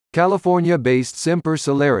California-based Semper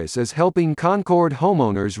Solaris is helping Concord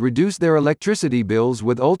homeowners reduce their electricity bills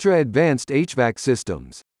with ultra-advanced HVAC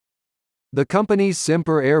systems. The company's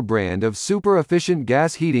Semper Air brand of super-efficient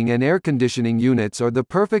gas heating and air conditioning units are the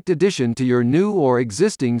perfect addition to your new or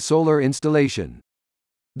existing solar installation.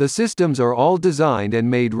 The systems are all designed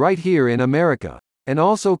and made right here in America, and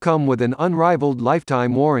also come with an unrivaled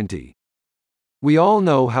lifetime warranty. We all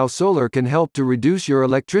know how solar can help to reduce your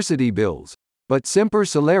electricity bills, but Semper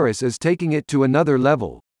Solaris is taking it to another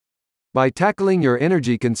level. By tackling your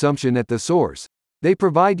energy consumption at the source, they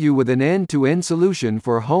provide you with an end-to-end solution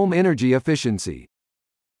for home energy efficiency.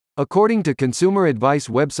 According to consumer advice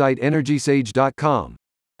website EnergySage.com,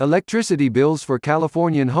 electricity bills for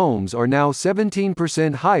Californian homes are now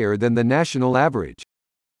 17% higher than the national average.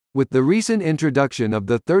 With the recent introduction of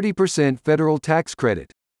the 30% federal tax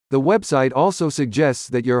credit, the website also suggests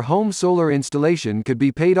that your home solar installation could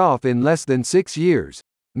be paid off in less than 6 years,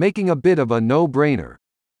 making a bit of a no-brainer.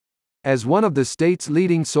 As one of the state's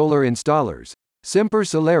leading solar installers, Semper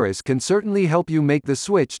Solaris can certainly help you make the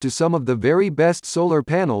switch to some of the very best solar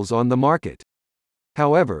panels on the market.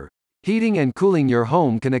 However, heating and cooling your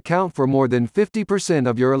home can account for more than 50%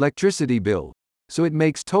 of your electricity bill, so it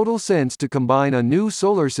makes total sense to combine a new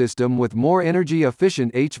solar system with more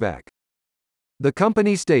energy-efficient HVAC. The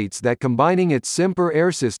company states that combining its Semper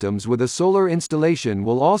Air systems with a solar installation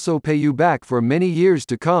will also pay you back for many years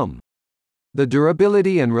to come. The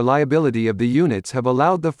durability and reliability of the units have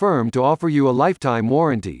allowed the firm to offer you a lifetime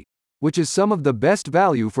warranty, which is some of the best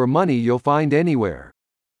value for money you'll find anywhere.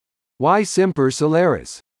 Why Semper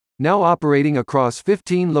Solaris? Now operating across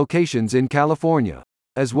 15 locations in California,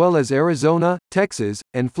 as well as Arizona, Texas,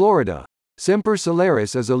 and Florida, Semper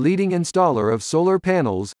Solaris is a leading installer of solar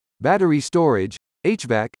panels, battery storage,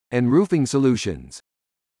 HVAC, and roofing solutions.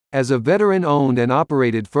 As a veteran-owned and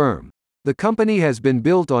operated firm, the company has been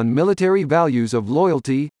built on military values of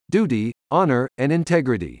loyalty, duty, honor, and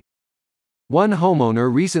integrity. One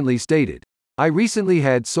homeowner recently stated, "I recently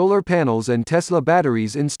had solar panels and Tesla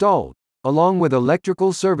batteries installed, along with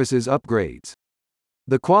electrical services upgrades.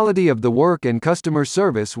 The quality of the work and customer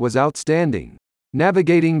service was outstanding.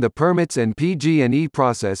 Navigating the permits and PG&E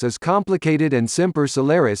process is complicated and Semper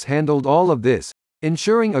Solaris handled all of this,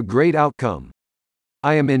 ensuring a great outcome.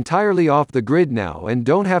 I am entirely off the grid now and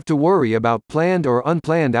don't have to worry about planned or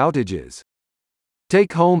unplanned outages."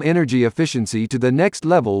 Take home energy efficiency to the next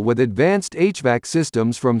level with advanced HVAC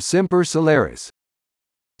systems from Semper Solaris.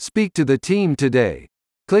 Speak to the team today.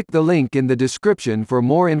 Click the link in the description for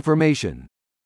more information.